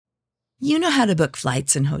You know how to book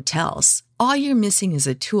flights and hotels. All you're missing is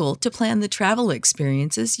a tool to plan the travel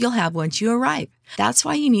experiences you'll have once you arrive. That's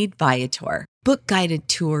why you need Viator. Book guided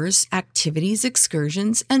tours, activities,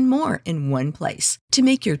 excursions, and more in one place to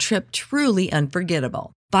make your trip truly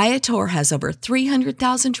unforgettable. Viator has over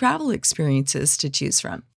 300,000 travel experiences to choose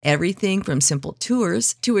from. Everything from simple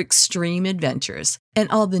tours to extreme adventures and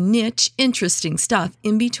all the niche, interesting stuff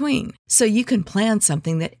in between. So you can plan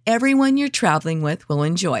something that everyone you're traveling with will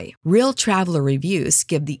enjoy. Real traveler reviews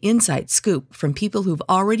give the inside scoop from people who've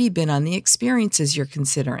already been on the experiences you're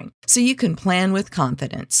considering. So you can plan with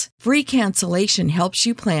confidence. Free cancellation helps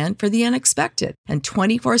you plan for the unexpected. And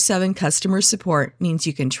 24/7 customer support means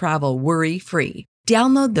you can travel worry-free.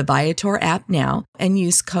 Download the Viator app now and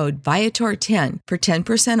use code Viator10 for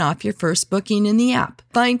 10% off your first booking in the app.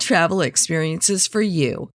 Find travel experiences for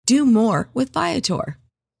you. Do more with Viator.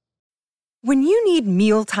 When you need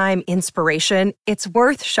mealtime inspiration, it's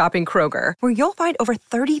worth shopping Kroger, where you'll find over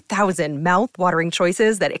 30,000 mouth-watering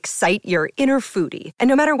choices that excite your inner foodie. And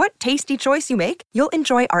no matter what tasty choice you make, you'll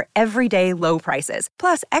enjoy our everyday low prices,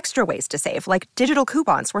 plus extra ways to save, like digital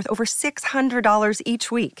coupons worth over $600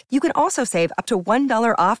 each week. You can also save up to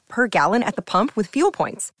 $1 off per gallon at the pump with fuel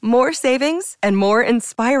points. More savings and more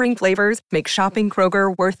inspiring flavors make shopping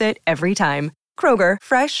Kroger worth it every time. Kroger,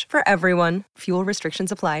 fresh for everyone. Fuel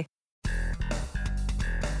restrictions apply.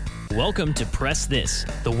 Welcome to Press This,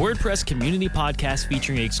 the WordPress community podcast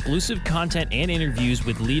featuring exclusive content and interviews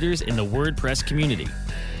with leaders in the WordPress community,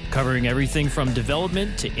 covering everything from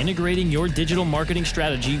development to integrating your digital marketing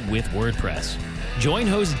strategy with WordPress. Join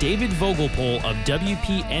host David Vogelpohl of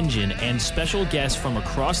WP Engine and special guests from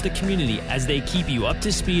across the community as they keep you up to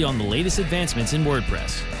speed on the latest advancements in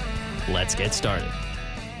WordPress. Let's get started.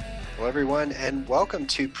 Hello, everyone, and welcome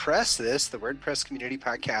to Press This, the WordPress community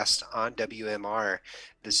podcast on WMR.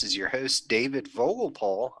 This is your host, David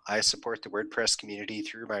Vogelpohl. I support the WordPress community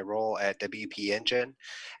through my role at WP Engine,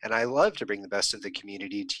 and I love to bring the best of the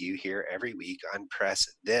community to you here every week on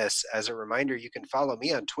Press This. As a reminder, you can follow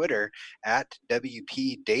me on Twitter at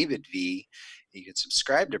WPDavidV. You can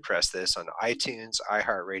subscribe to Press This on iTunes,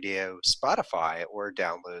 iHeartRadio, Spotify, or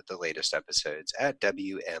download the latest episodes at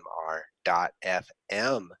WMR.fm.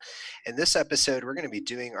 In this episode, we're going to be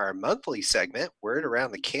doing our monthly segment, Word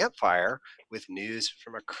Around the Campfire, with news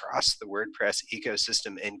from across the WordPress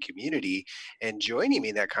ecosystem and community. And joining me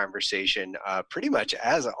in that conversation, pretty much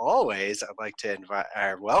as always, I'd like to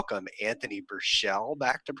welcome Anthony Burchell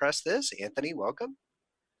back to Press This. Anthony, welcome.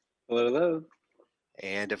 Hello, hello.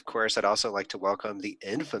 And of course, I'd also like to welcome the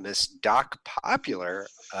infamous Doc Popular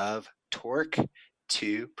of Torque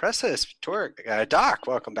to Press This. Doc,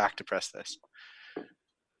 welcome back to Press This.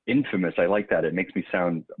 Infamous, I like that. It makes me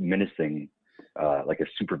sound menacing, like a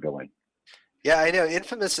supervillain. Yeah, I know.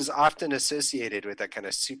 Infamous is often associated with that kind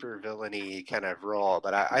of supervillainy kind of role,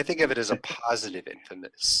 but I think of it as a positive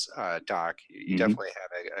infamous, Doc. You definitely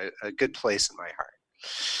have a good place in my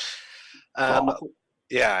heart.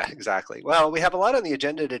 Yeah, exactly. Well, we have a lot on the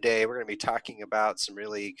agenda today. We're going to be talking about some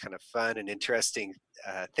really kind of fun and interesting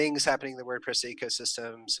things happening in the WordPress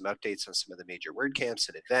ecosystem, some updates on some of the major WordCamps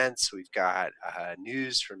and events. We've got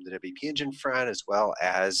news from the WP Engine front, as well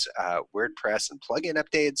as WordPress and plugin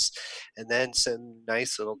updates, and then some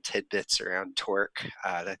nice little tidbits around Torque.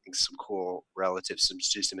 I think some cool relatives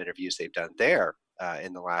to some interviews they've done there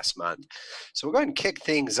in the last month. So we'll go ahead and kick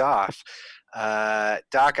things off.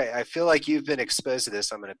 Doc, I feel like you've been exposed to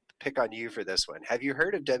this. I'm going to pick on you for this one. Have you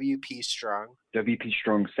heard of WP Strong? WP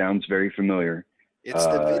Strong sounds very familiar. It's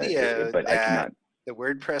the video but I cannot.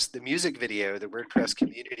 the music video the WordPress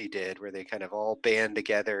community did, where they kind of all band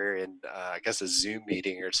together in, I guess, a Zoom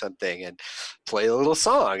meeting or something and play a little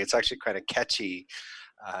song. It's actually kind of catchy.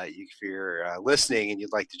 If you're listening and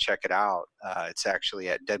you'd like to check it out, it's actually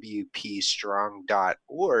at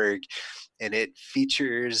wpstrong.org, and it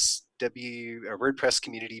features WordPress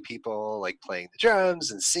community people like playing the drums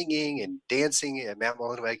and singing and dancing. And Matt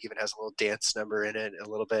Mullenweg even has a little dance number in it a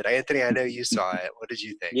little bit. Anthony, I know you saw it. What did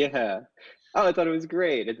you think? Yeah. Oh, I thought it was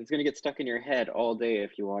great. It's going to get stuck in your head all day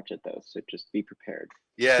if you watch it, though. So just be prepared.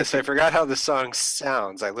 Yes, I forgot how the song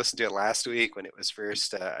sounds. I listened to it last week when it was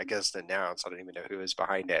first, I guess, announced. I don't even know who was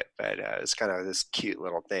behind it, but it's kind of this cute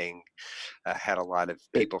little thing. Had a lot of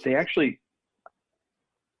people. They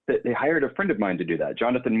hired a friend of mine to do that.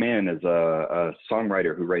 Jonathan Mann is a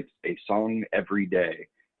songwriter who writes a song every day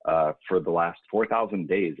for the last 4,000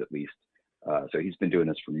 days at least. So he's been doing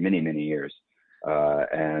this for many, many years.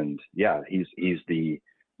 And yeah, he's the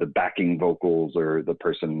backing vocals or the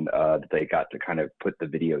person that they got to kind of put the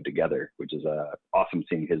video together, which is awesome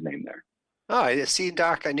seeing his name there. Oh, I see,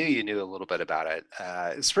 Doc. I knew you knew a little bit about it.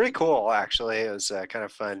 It's pretty cool, actually. It was kind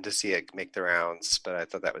of fun to see it make the rounds, but I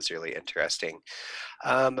thought that was really interesting.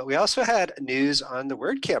 We also had news on the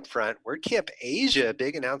WordCamp front. WordCamp Asia,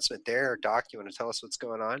 big announcement there. Doc, you want to tell us what's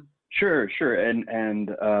going on? Sure. And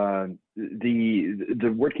the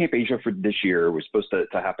WordCamp Asia for this year was supposed to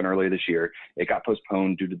happen earlier this year. It got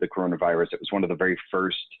postponed due to the coronavirus. It was one of the very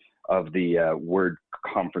first of the Word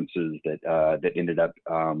conferences that ended up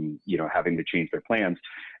having to change their plans.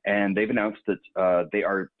 And they've announced that they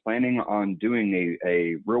are planning on doing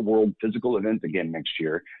a real world physical event again next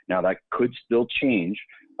year. Now that could still change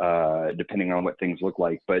depending on what things look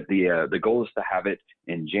like. But the goal is to have it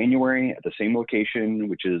in January at the same location,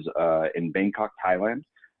 which is in Bangkok, Thailand.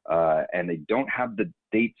 And they don't have the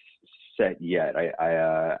dates set yet.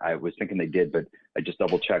 I was thinking they did, but I just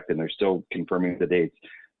double checked and they're still confirming the dates.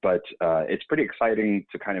 But it's pretty exciting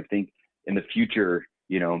to kind of think in the future,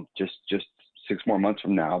 just 6 more months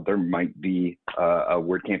from now, there might be a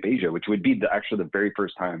WordCamp Asia, which would be actually the very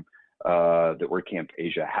first time that WordCamp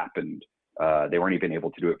Asia happened. They weren't even able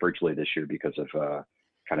to do it virtually this year because of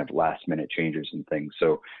kind of last minute changes and things.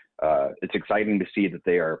 So it's exciting to see that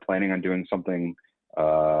they are planning on doing something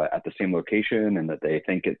at the same location and that they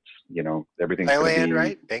think it's, everything's going to be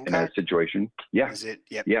right? in Bangkok? a situation. Yeah. Is it?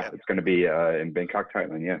 Yep. Yeah, Yep. it's going to be in Bangkok,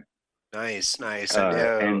 Thailand. Yeah. Nice. I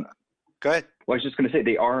know. And Go ahead. well, I was just going to say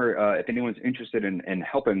they are. If anyone's interested in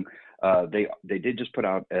helping, they did just put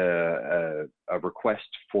out a request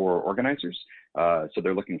for organizers. So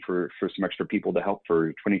they're looking for some extra people to help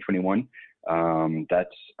for 2021. That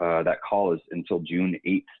call is until June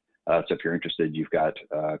 8th. So if you're interested, you've got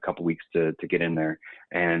a couple weeks to get in there.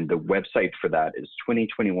 And the website for that is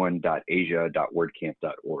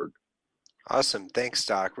 2021.asia.wordcamp.org. Awesome. Thanks,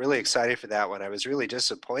 Doc. Really excited for that one. I was really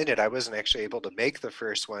disappointed. I wasn't actually able to make the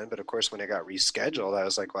first one, but of course, when it got rescheduled, I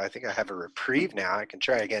was like, well, I think I have a reprieve now. I can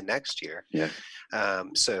try again next year. Yeah.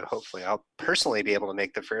 So hopefully I'll personally be able to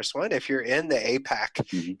make the first one. If you're in the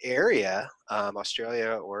APAC area,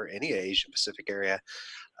 Australia or any Asia Pacific area,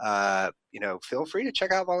 feel free to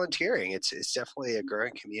check out volunteering. It's definitely a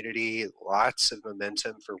growing community, lots of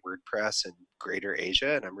momentum for WordPress in Greater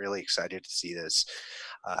Asia, and I'm really excited to see this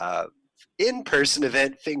in-person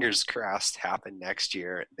event, fingers crossed, happen next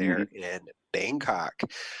year there in Bangkok.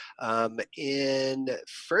 In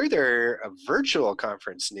further virtual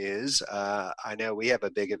conference news, I know we have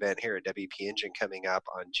a big event here at WP Engine coming up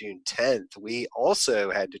on June 10th. We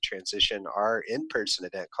also had to transition our in-person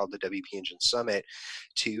event called the WP Engine Summit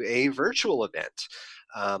to a virtual event.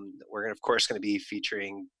 We're of course going to be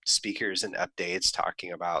featuring speakers and updates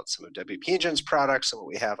talking about some of WP Engine's products and what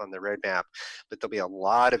we have on the roadmap, but there'll be a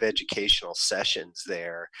lot of educational sessions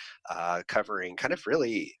there covering kind of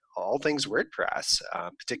really all things WordPress,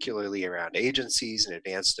 particularly around agencies and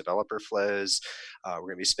advanced developer flows. We're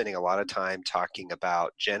going to be spending a lot of time talking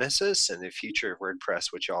about Genesis and the future of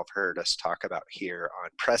WordPress, which y'all have heard us talk about here on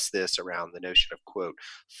Press This around the notion of, quote,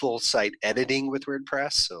 full site editing with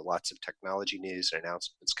WordPress. So lots of technology news and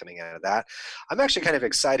announcements coming out of that. I'm actually kind of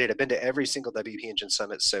excited. I've been to every single WP Engine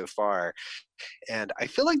Summit so far, and I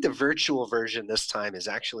feel like the virtual version this time is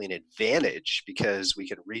actually an advantage because we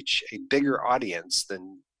can reach a bigger audience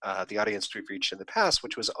than the audience we've reached in the past,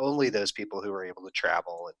 which was only those people who were able to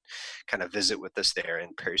travel and kind of visit with us there in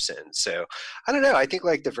person. So I don't know. I think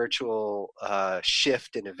like the virtual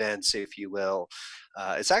shift in events, if you will,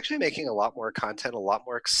 it's actually making a lot more content a lot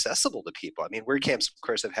more accessible to people. I mean, WordCamps, of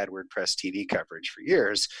course, have had WordPress TV coverage for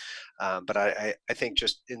years, but I think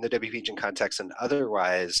just in the WP Engine context and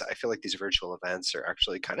otherwise, I feel like these virtual events are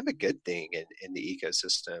actually kind of a good thing in the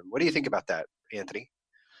ecosystem. What do you think about that, Anthony?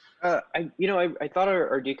 I thought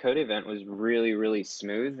our Decode event was really, really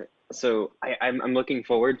smooth. So I'm looking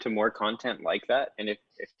forward to more content like that. And if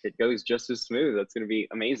it goes just as smooth, that's going to be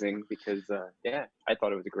amazing because, I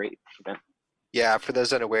thought it was a great event. Yeah, for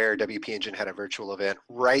those unaware, WP Engine had a virtual event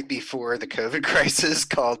right before the COVID crisis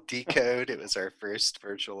called Decode. It was our first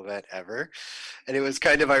virtual event ever. And it was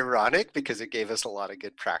kind of ironic because it gave us a lot of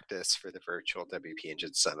good practice for the virtual WP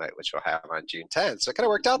Engine Summit, which we'll have on June 10th. So it kind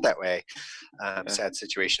of worked out that way. Sad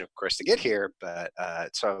situation, of course, to get here, but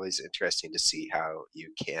it's always interesting to see how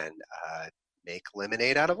you can make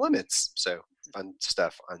lemonade out of lemons. So fun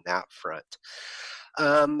stuff on that front.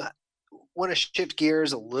 want to shift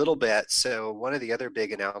gears a little bit. So one of the other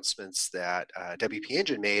big announcements that WP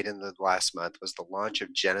Engine made in the last month was the launch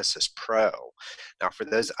of Genesis Pro. Now, for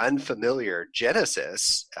those unfamiliar,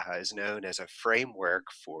 Genesis is known as a framework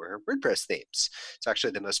for WordPress themes. It's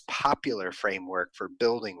actually the most popular framework for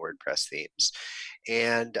building WordPress themes.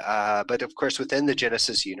 And but of course, within the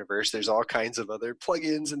Genesis universe, there's all kinds of other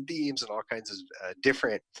plugins and themes and all kinds of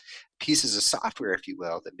different pieces of software, if you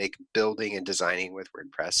will, that make building and designing with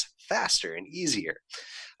WordPress faster and easier.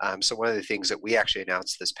 So one of the things that we actually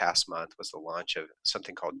announced this past month was the launch of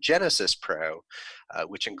something called Genesis Pro,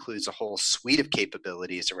 which includes a whole suite of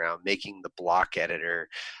capabilities around making the block editor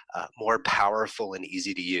more powerful and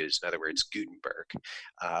easy to use. In other words, Gutenberg.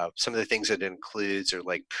 Some of the things that it includes are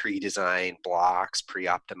like pre-designed blocks,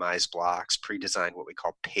 pre-optimized blocks, pre-designed what we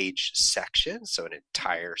call page sections, so an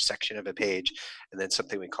entire section of a page, and then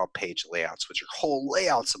something we call page layouts, which are whole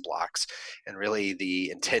layouts of blocks. And really the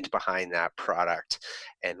intent behind that product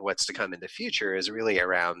and what's to come in the future is really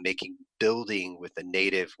around making building with the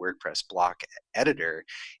native WordPress block editor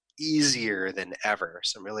easier than ever.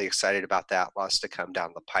 So I'm really excited about that. Lots to come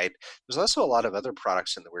down the pipe. There's also a lot of other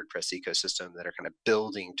products in the WordPress ecosystem that are kind of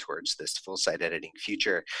building towards this full site editing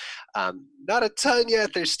future. Not a ton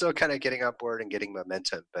yet. They're still kind of getting on board and getting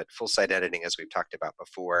momentum, but full site editing, as we've talked about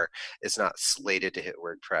before, is not slated to hit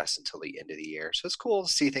WordPress until the end of the year. So it's cool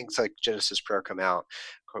to see things like Genesis Pro come out.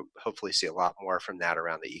 Hopefully see a lot more from that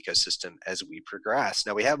around the ecosystem as we progress.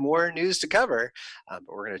 Now we have more news to cover, but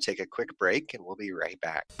we're going to take a quick break and we'll be right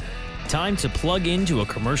back. Time to plug into a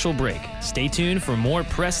commercial break. Stay tuned for more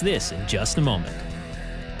Press This in just a moment.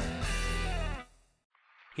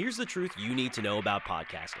 Here's the truth you need to know about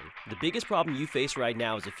podcasting. The biggest problem you face right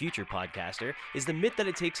now as a future podcaster is the myth that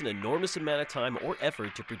it takes an enormous amount of time or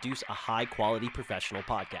effort to produce a high-quality professional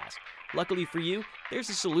podcast. Luckily for you, there's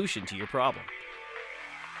a solution to your problem.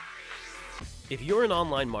 If you're an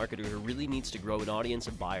online marketer who really needs to grow an audience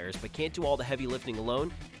of buyers but can't do all the heavy lifting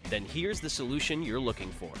alone, then here's the solution you're looking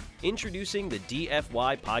for. Introducing the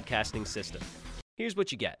DFY Podcasting System. Here's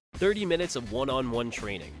what you get: 30 minutes of one-on-one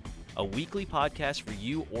training, a weekly podcast for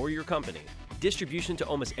you or your company, distribution to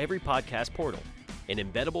almost every podcast portal, an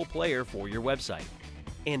embeddable player for your website,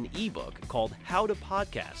 an ebook called How to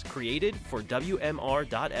Podcast, created for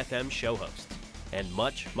WMR.FM show hosts, and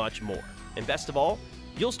much, much more. And best of all,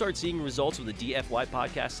 you'll start seeing results with the DFY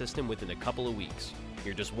podcast system within a couple of weeks.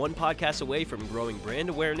 You're just one podcast away from growing brand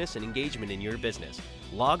awareness and engagement in your business.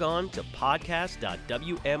 Log on to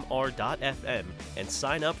podcast.wmr.fm and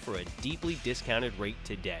sign up for a deeply discounted rate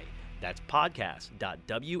today. That's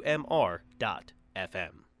podcast.wmr.fm.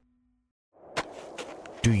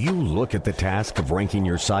 Do you look at the task of ranking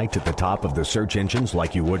your site at the top of the search engines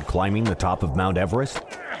like you would climbing the top of Mount Everest?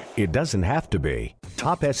 It doesn't have to be.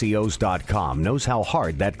 TopSEOs.com knows how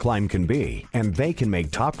hard that climb can be, and they can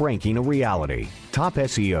make top ranking a reality. Top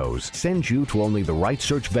SEOs sends you to only the right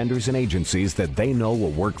search vendors and agencies that they know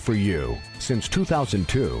will work for you. Since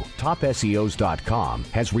 2002, TopSEOs.com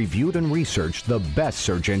has reviewed and researched the best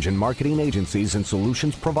search engine marketing agencies and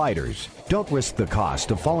solutions providers. Don't risk the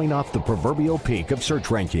cost of falling off the proverbial peak of search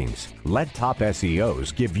rankings. Let Top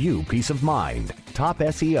SEOs give you peace of mind.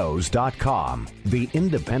 TopSEOs.com, the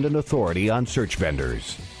independent authority on search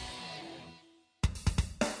vendors.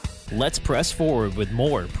 Let's press forward with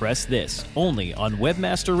more Press This, only on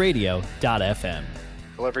webmasterradio.fm.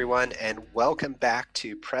 Hello, everyone, and welcome back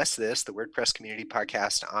to Press This, the WordPress community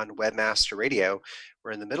podcast on Webmaster Radio.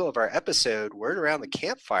 We're in the middle of our episode, Word Around the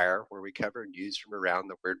Campfire, where we cover news from around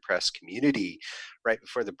the WordPress community. Right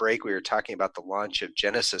before the break, we were talking about the launch of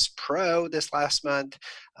Genesis Pro this last month.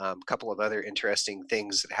 A couple of other interesting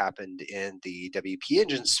things that happened in the WP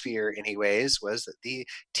Engine sphere, anyways, was that the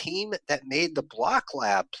team that made the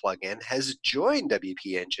BlockLab plugin has joined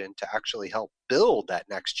WP Engine to actually help build that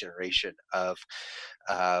next generation of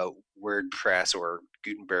WordPress, or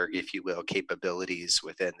Gutenberg, if you will, capabilities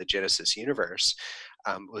within the Genesis universe.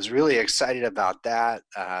 Was really excited about that.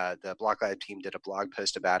 The BlockLab team did a blog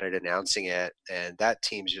post about it, announcing it, and that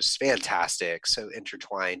team's just fantastic, so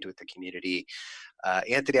intertwined with the community.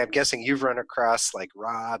 Anthony, I'm guessing you've run across like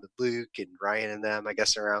Rob, Luke, and Ryan and them, I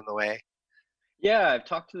guess, around the way. Yeah, I've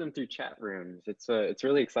talked to them through chat rooms. It's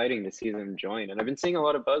really exciting to see them join. And I've been seeing a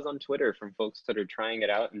lot of buzz on Twitter from folks that are trying it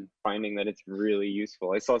out and finding that it's really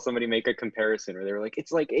useful. I saw somebody make a comparison where they were like,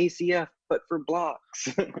 it's like ACF, but for blocks.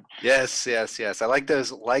 Yes. I like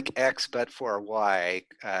those like X, but for Y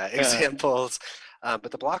examples. But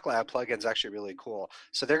the BlockLab plugin is actually really cool.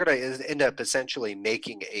 So they're going to end up essentially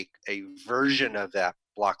making a version of that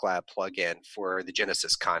BlockLab plugin for the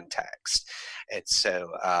Genesis context. And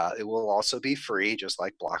so it will also be free, just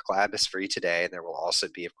like BlockLab is free today. And there will also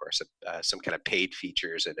be, of course, some kind of paid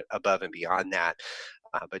features and above and beyond that.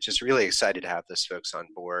 But just really excited to have those folks on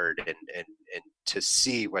board and to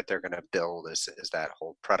see what they're going to build as that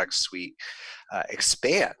whole product suite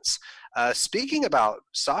expands. Speaking about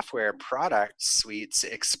software and product suites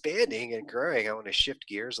expanding and growing, I want to shift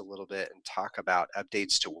gears a little bit and talk about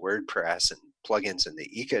updates to WordPress and plugins in the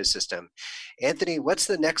ecosystem. Anthony, what's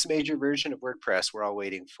the next major version of WordPress we're all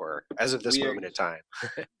waiting for as of this moment in time?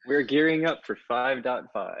 We're gearing up for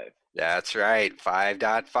 5.5. That's right,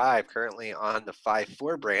 5.5, currently on the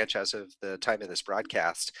 5.4 branch as of the time of this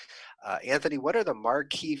broadcast. Anthony, what are the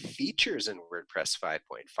marquee features in WordPress 5.5?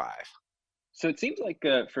 So it seems like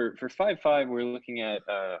for 5.5, we're looking at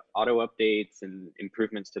auto updates and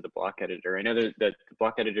improvements to the block editor. I know that the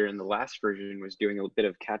block editor in the last version was doing a bit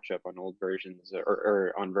of catch up on old versions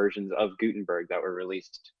or on versions of Gutenberg that were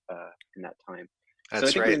released in that time. That's so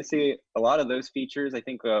I think right. we're going to see a lot of those features. I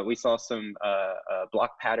think we saw some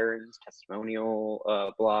block patterns,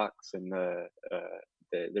 testimonial blocks, and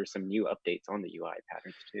there's some new updates on the UI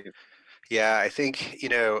patterns too. Yeah, I think,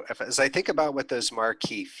 as I think about what those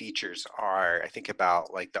marquee features are, I think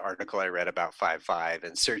about like the article I read about 5.5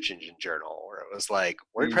 and Search Engine Journal, where it was like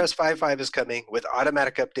WordPress 5.5 is coming with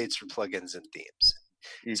automatic updates for plugins and themes.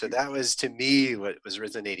 So that was, to me, what was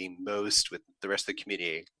resonating most with the rest of the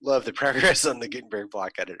community. Love the progress on the Gutenberg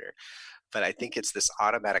block editor. But I think it's this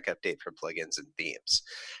automatic update for plugins and themes.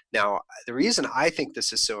 Now, the reason I think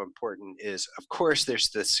this is so important is, of course, there's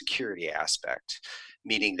the security aspect,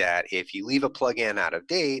 meaning that if you leave a plugin out of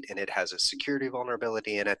date and it has a security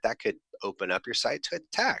vulnerability in it, that could open up your site to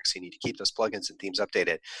attacks. You need to keep those plugins and themes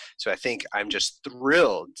updated. So I think I'm just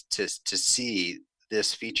thrilled to see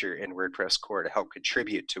this feature in WordPress core to help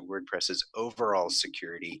contribute to WordPress's overall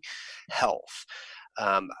security health.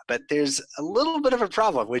 But there's a little bit of a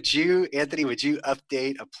problem. Anthony, would you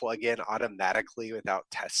update a plugin automatically without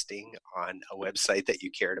testing on a website that you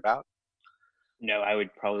cared about? No, I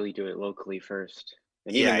would probably do it locally first.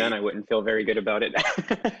 And even then, I wouldn't feel very good about it.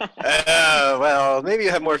 Well, maybe you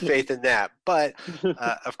have more faith in that. But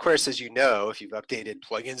of course, as you know, if you've updated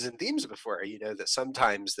plugins and themes before, you know that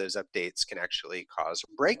sometimes those updates can actually cause a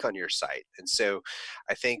break on your site. And so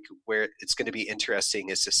I think where it's going to be interesting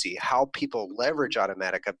is to see how people leverage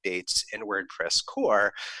automatic updates in WordPress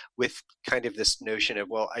core with kind of this notion of,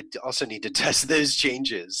 well, I also need to test those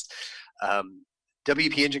changes.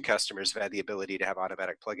 WP Engine customers have had the ability to have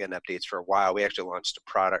automatic plugin updates for a while. We actually launched a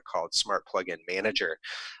product called Smart Plugin Manager,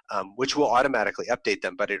 which will automatically update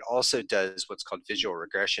them, but it also does what's called visual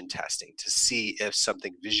regression testing to see if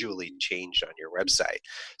something visually changed on your website.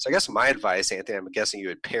 So I guess my advice, Anthony, I'm guessing you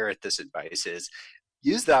would parrot this advice, is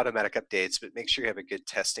use the automatic updates, but make sure you have a good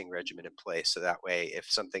testing regimen in place. So that way, if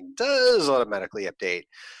something does automatically update,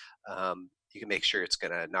 you can make sure it's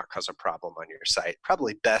going to not cause a problem on your site.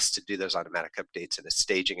 Probably best to do those automatic updates in a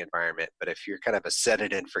staging environment. But if you're kind of a set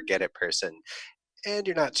it and forget it person and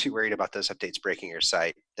you're not too worried about those updates breaking your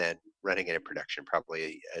site, then running it in production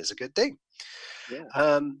probably is a good thing.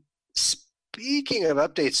 Yeah. Speaking of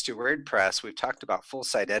updates to WordPress, we've talked about full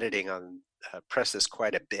site editing on Press this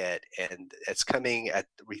quite a bit, and it's coming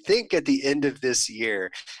we think at the end of this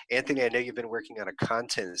year. Anthony, I know you've been working on a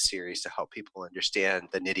content series to help people understand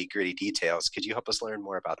the nitty-gritty details. Could you help us learn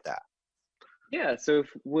more about that? Yeah, so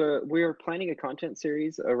we're planning a content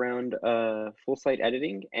series around full site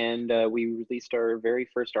editing, and we released our very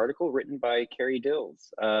first article written by Carrie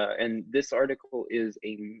Dills. And this article is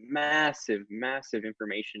a massive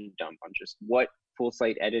information dump on just what full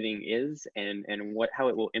site editing is and how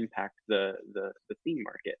it will impact the theme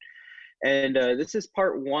market. And this is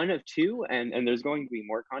part 1 of 2, and there's going to be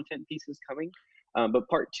more content pieces coming. But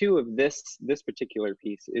part 2 of this particular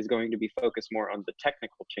piece is going to be focused more on the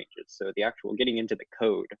technical changes. So the actual getting into the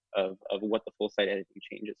code of what the full site editing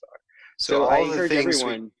changes are. So I encourage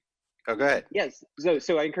everyone. Oh, go ahead. Yes.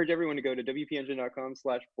 So I encourage everyone to go to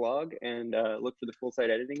wpengine.com/blog and look for the full site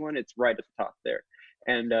editing one. It's right at the top there.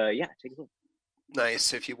 And yeah, take a look.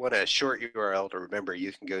 Nice. If you want a short URL to remember,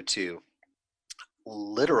 you can go to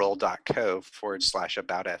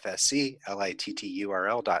literal.co/aboutfsc,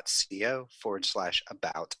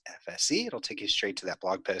 litturl.co/aboutfsc. It'll take you straight to that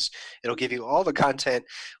blog post. It'll give you all the content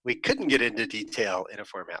we couldn't get into detail in a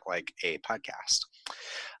format like a podcast.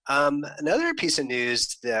 Another piece of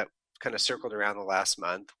news that kind of circled around the last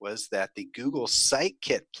month was that the Google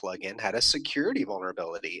SiteKit plugin had a security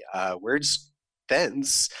vulnerability.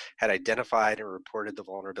 WordFence had identified and reported the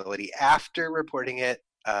vulnerability after reporting it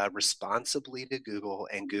responsibly to Google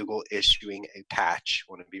and Google issuing a patch.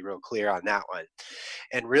 I want to be real clear on that one.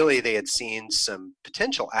 And really, they had seen some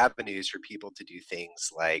potential avenues for people to do things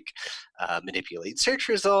like manipulate search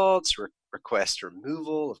results, request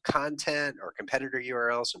removal of content or competitor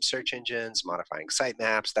URLs from search engines, modifying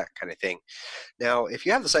sitemaps, that kind of thing. Now, if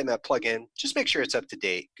you have the sitemap plugin, just make sure it's up to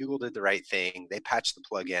date. Google did the right thing. They patched the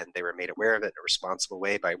plugin. They were made aware of it in a responsible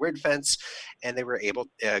way by WordFence, and they were able,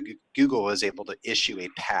 Google was able to issue a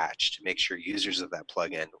patch to make sure users of that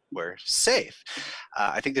plugin were safe.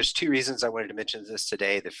 I think there's two reasons I wanted to mention this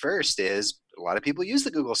today. The first is a lot of people use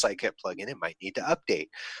the Google Sitekit plugin. It might need to update.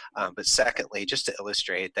 But secondly, just to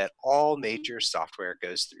illustrate that all major software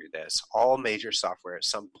goes through this. All major software at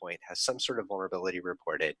some point has some sort of vulnerability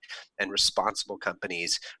reported, and responsible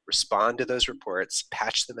companies respond to those reports,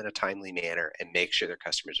 patch them in a timely manner, and make sure their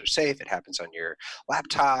customers are safe. It happens on your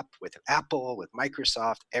laptop, with Apple, with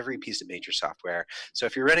Microsoft, every piece of major software. So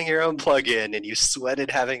if you're running your own plugin and you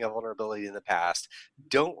sweated having a vulnerability in the past,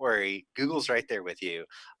 don't worry. Google's right there with you,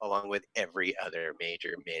 along with every other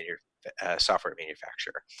major software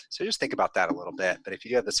manufacturer. So just think about that a little bit. But if you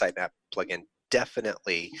do have the sitemap plugin,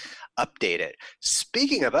 definitely update it.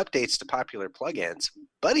 Speaking of updates to popular plugins,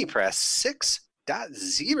 BuddyPress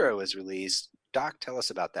 6.0 is released. Doc, tell us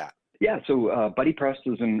about that. Yeah, so BuddyPress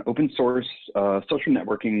is an open source social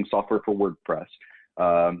networking software for WordPress.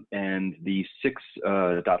 And the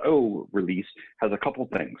 6.0 release has a couple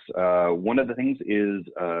things. One of the things is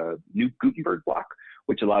a new Gutenberg block,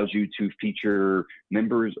 which allows you to feature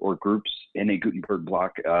members or groups in a Gutenberg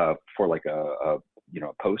block for like a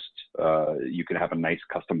post. You can have a nice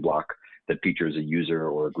custom block that features a user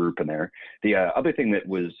or a group in there. The other thing that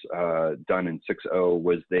was done in 6.0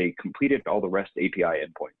 was they completed all the REST API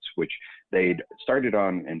endpoints, which they'd started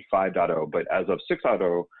on in 5.0, but as of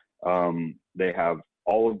 6.0, they have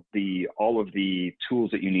all of the tools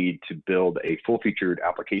that you need to build a full-featured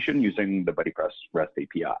application using the BuddyPress REST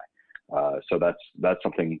API. So that's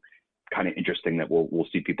something kind of interesting that we'll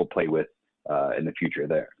see people play with in the future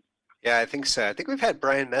there. Yeah, I think so. I think we've had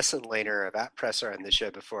Brian Messenlaner of AppPresser on the show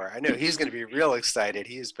before. I know he's going to be real excited.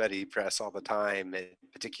 He uses BuddyPress all the time, and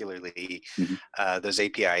particularly those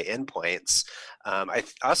API endpoints. I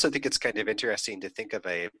also think it's kind of interesting to think of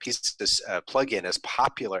a piece of this plugin as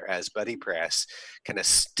popular as BuddyPress, kind of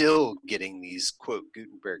still getting these, quote,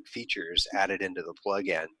 Gutenberg features added into the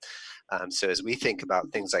plugin. So as we think about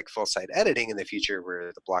things like full site editing in the future,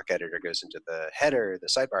 where the block editor goes into the header, the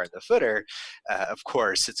sidebar, and the footer, of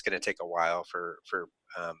course, it's going to take a while for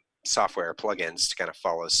software plugins to kind of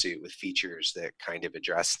follow suit with features that kind of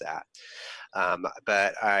address that.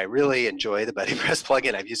 But I really enjoy the BuddyPress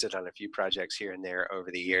plugin. I've used it on a few projects here and there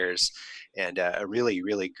over the years, and a really,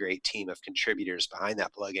 really great team of contributors behind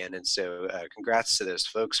that plugin. And so congrats to those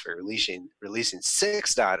folks for releasing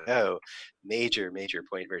 6.0. Major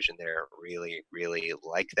point version there. Really, really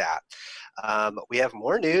like that. We have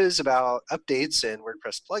more news about updates and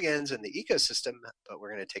WordPress plugins in the ecosystem, but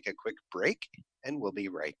we're going to take a quick break, and we'll be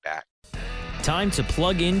right back. Time to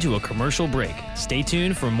plug into a commercial break. Stay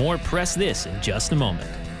tuned for more Press This in just a moment.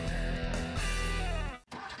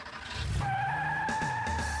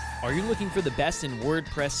 Are you looking for the best in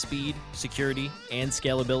WordPress speed, security, and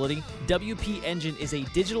scalability? WP Engine is a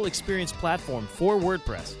digital experience platform for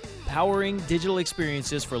WordPress, powering digital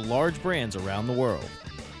experiences for large brands around the world.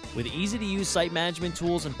 With easy-to-use site management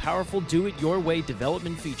tools and powerful do-it-your-way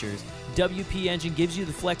development features, WP Engine gives you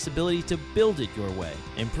the flexibility to build it your way.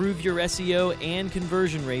 Improve your SEO and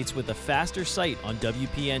conversion rates with a faster site on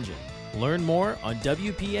WP Engine. Learn more on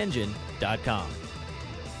WPEngine.com.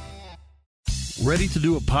 Ready to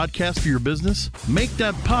do a podcast for your business? Make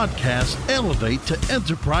that podcast elevate to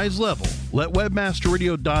enterprise level. Let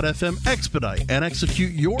webmasterradio.fm expedite and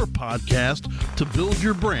execute your podcast to build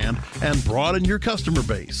your brand and broaden your customer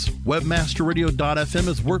base. Webmasterradio.fm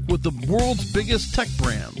has worked with the world's biggest tech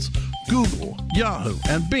brands, Google, Yahoo,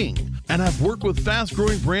 and Bing, and have worked with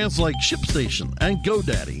fast-growing brands like ShipStation and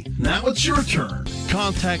GoDaddy. Now it's your turn.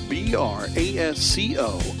 Contact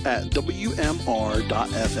BRASCO at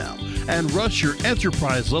WMR.fm and rush your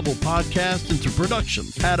enterprise-level podcast into production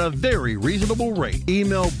at a very reasonable rate.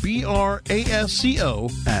 Email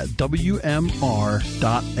BRASCO at WMR.fm.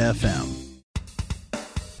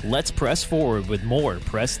 Let's press forward with more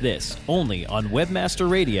Press This, only on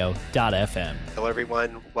webmasterradio.fm. Hello,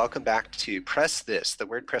 everyone. Welcome back to Press This, the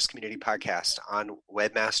WordPress community podcast on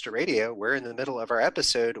Webmaster Radio. We're in the middle of our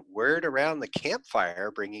episode, Word Around the Campfire,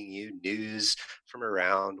 bringing you news from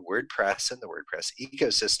around WordPress and the WordPress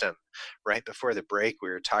ecosystem. Right before the break, we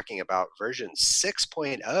were talking about version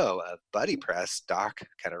 6.0 of BuddyPress. Doc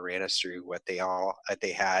kind of ran us through what they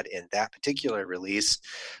had in that particular release.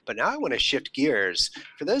 But now I want to shift gears.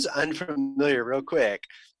 For those unfamiliar, real quick,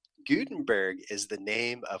 Gutenberg is the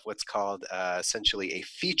name of what's called essentially a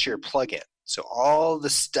feature plugin. So all the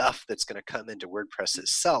stuff that's going to come into WordPress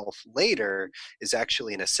itself later is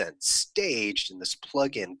actually, in a sense, staged in this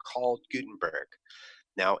plugin called Gutenberg.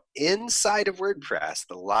 Now, inside of WordPress,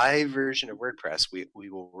 the live version of WordPress, we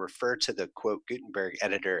will refer to the, quote, Gutenberg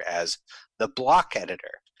editor as the block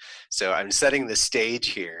editor. So I'm setting the stage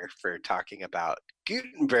here for talking about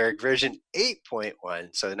Gutenberg version 8.1,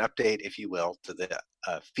 so an update, if you will, to the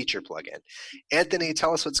feature plugin. Anthony,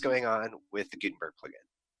 tell us what's going on with the Gutenberg plugin.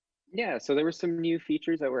 Yeah, so there were some new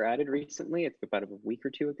features that were added recently. It's about a week or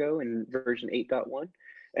two ago in version 8.1.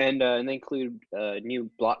 And they include a new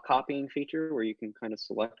block copying feature where you can kind of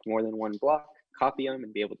select more than one block, copy them,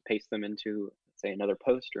 and be able to paste them into, say, another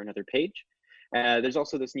post or another page. There's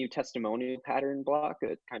also this new testimonial pattern block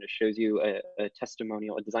that kind of shows you a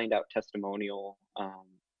designed out testimonial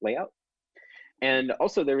layout. And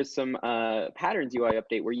also there was some patterns UI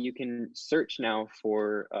update where you can search now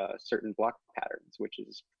for certain block patterns, which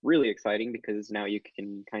is really exciting because now you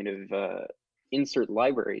can kind of insert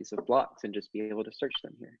libraries of blocks and just be able to search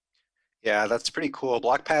them here. Yeah, that's pretty cool.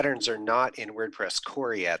 Block patterns are not in WordPress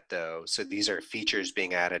core yet, though. So these are features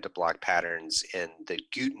being added to block patterns in the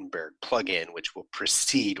Gutenberg plugin, which will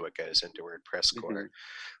precede what goes into WordPress core, which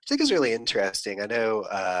I think is really interesting. I know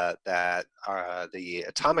that the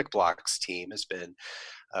Atomic Blocks team has been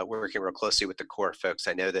working real closely with the core folks.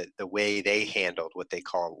 I know that the way they handled what they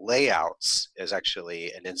call layouts is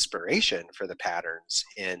actually an inspiration for the patterns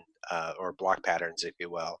in, or block patterns, if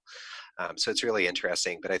you will. So it's really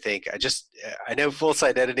interesting, but I think I know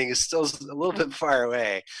full-site editing is still a little bit far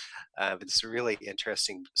away, but it's a really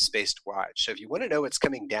interesting space to watch. So if you want to know what's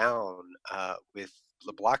coming down with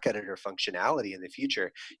the block editor functionality in the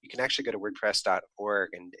future, you can actually go to wordpress.org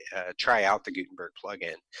and try out the Gutenberg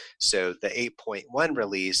plugin. So the 8.1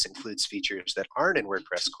 release includes features that aren't in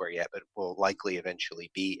WordPress core yet, but will likely eventually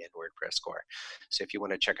be in WordPress core. So if you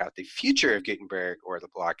want to check out the future of Gutenberg or the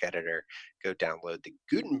block editor, go download the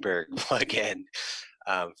Gutenberg plugin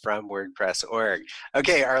from WordPress.org.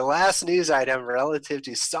 Okay, our last news item relative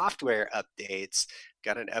to software updates.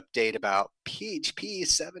 Got an update about PHP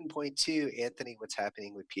 7.2. Anthony, what's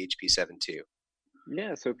happening with PHP 7.2?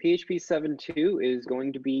 Yeah, so PHP 7.2 is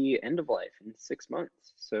going to be end of life in 6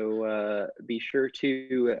 months. So be sure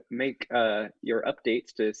to make your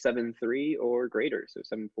updates to 7.3 or greater. So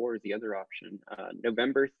 7.4 is the other option.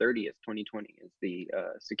 November 30th, 2020 is the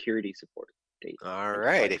security support date. All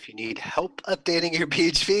right. If you need help updating your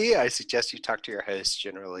PHP, I suggest you talk to your host.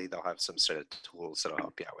 Generally, they'll have some sort of tools that'll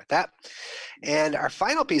help you out with that. And our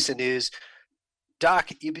final piece of news, Doc,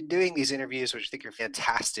 you've been doing these interviews, which I think are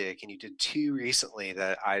fantastic, and you did 2 recently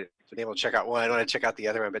that I've been able to check out one. I want to check out the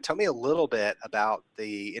other one, but tell me a little bit about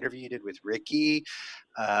the interview you did with Ricky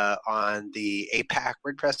on the APAC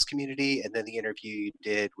WordPress community, and then the interview you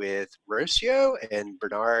did with Rocio and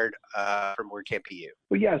Bernard from WordCamp EU.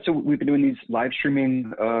 Well, yeah, so we've been doing these live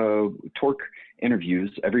streaming Torque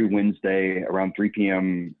interviews every Wednesday around 3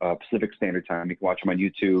 p.m. Pacific Standard Time. You can watch them on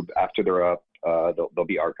YouTube. After they're up, they'll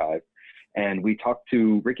be archived. And we talked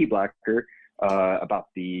to Ricky Blacker about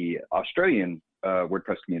the Australian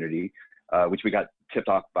WordPress community, which we got tipped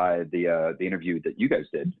off by the interview that you guys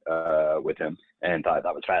did with him, and thought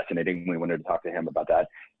that was fascinating. We wanted to talk to him about that.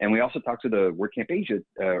 And we also talked to the WordCamp Asia,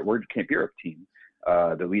 WordCamp Europe team,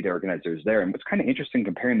 the lead organizers there. And what's kind of interesting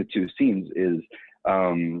comparing the two scenes is,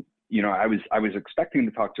 you know, I was expecting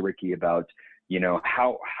to talk to Ricky about, you know,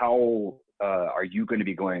 how are you going to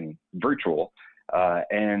be going virtual?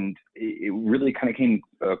 And it really kind of came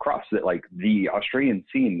across that, like, the Australian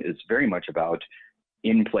scene is very much about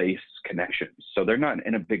in-place connections. So they're not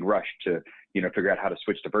in a big rush to, you know, figure out how to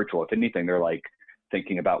switch to virtual. If anything, they're like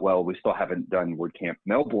thinking about, well, we still haven't done WordCamp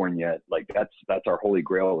Melbourne yet. Like that's our holy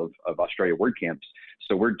grail of Australia WordCamps.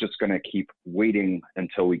 So we're just going to keep waiting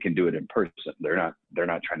until we can do it in person. They're not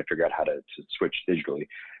trying to figure out how to switch digitally.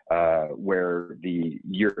 Where the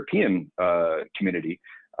European community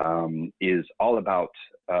is all about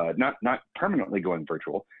not permanently going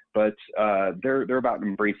virtual, but they're about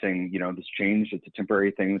embracing, you know, this change. It's a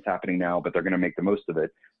temporary thing that's happening now, but they're going to make the most of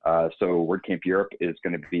it. So WordCamp Europe is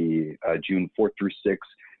going to be June 4th through 6th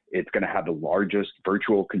It's going to have the largest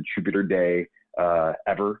virtual contributor day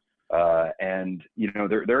ever. And,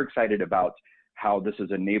 they're excited about how this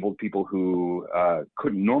has enabled people who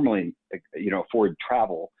couldn't normally, afford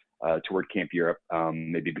travel to WordCamp Europe,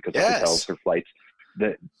 maybe because of hotels or flights.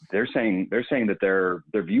 That they're saying that their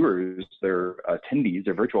viewers, their attendees,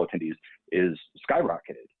 their virtual attendees is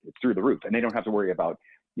skyrocketed. It's through the roof, and they don't have to worry about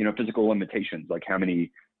physical limitations like how many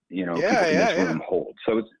people in this room hold.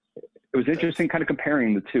 So it was interesting kind of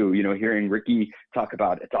comparing the two. Hearing Ricky talk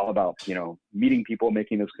about it's all about meeting people,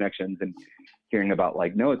 making those connections, and hearing about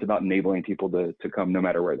no, it's about enabling people to come no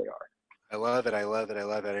matter where they are. I love it. I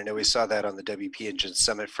know we saw that on the WP Engine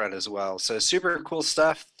Summit front as well. So super cool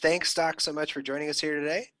stuff. Thanks, Doc, so much for joining us here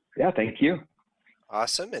today. Yeah, thank you.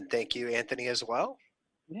 Awesome. And thank you, Anthony, as well.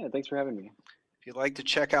 Yeah, thanks for having me. If you'd like to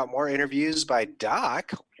check out more interviews by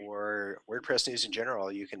Doc or WordPress news in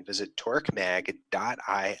general, you can visit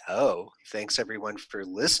torquemag.io. Thanks, everyone, for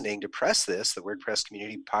listening to Press This, the WordPress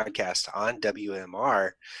community podcast on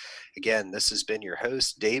WMR. Again, this has been your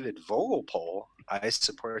host, David Vogelpohl. I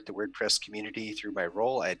support the WordPress community through my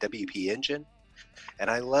role at WP Engine, and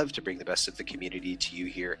I love to bring the best of the community to you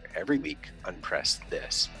here every week on Press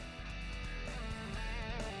This.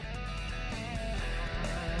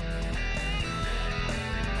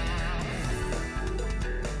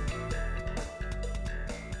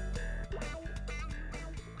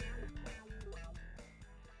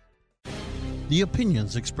 The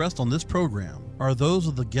opinions expressed on this program are those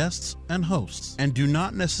of the guests and hosts and do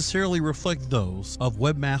not necessarily reflect those of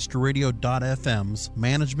WebmasterRadio.fm's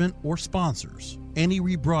management or sponsors. Any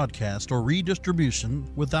rebroadcast or redistribution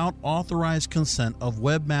without authorized consent of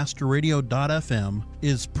WebmasterRadio.fm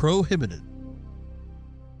is prohibited.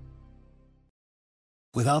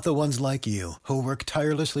 Without the ones like you, who work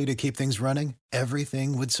tirelessly to keep things running,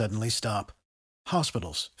 everything would suddenly stop.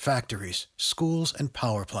 Hospitals, factories, schools, and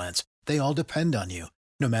power plants, they all depend on you.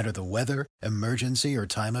 No matter the weather, emergency, or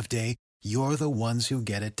time of day, you're the ones who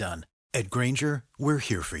get it done. At Grainger, we're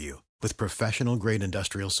here for you with professional-grade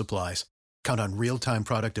industrial supplies. Count on real-time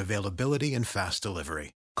product availability and fast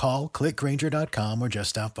delivery. Call, click Grainger.com, or just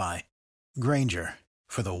stop by. Grainger,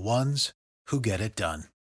 for the ones who get it done.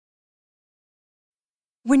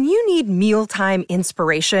 When you need mealtime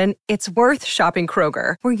inspiration, it's worth shopping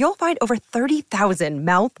Kroger, where you'll find over 30,000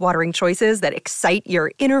 mouth-watering choices that excite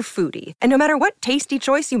your inner foodie. And no matter what tasty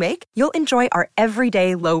choice you make, you'll enjoy our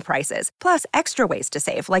everyday low prices, plus extra ways to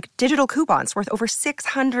save, like digital coupons worth over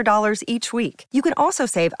 $600 each week. You can also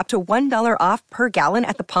save up to $1 off per gallon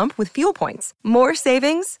at the pump with fuel points. More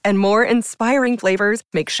savings and more inspiring flavors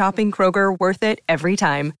make shopping Kroger worth it every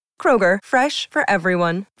time. Kroger, fresh for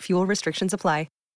everyone. Fuel restrictions apply.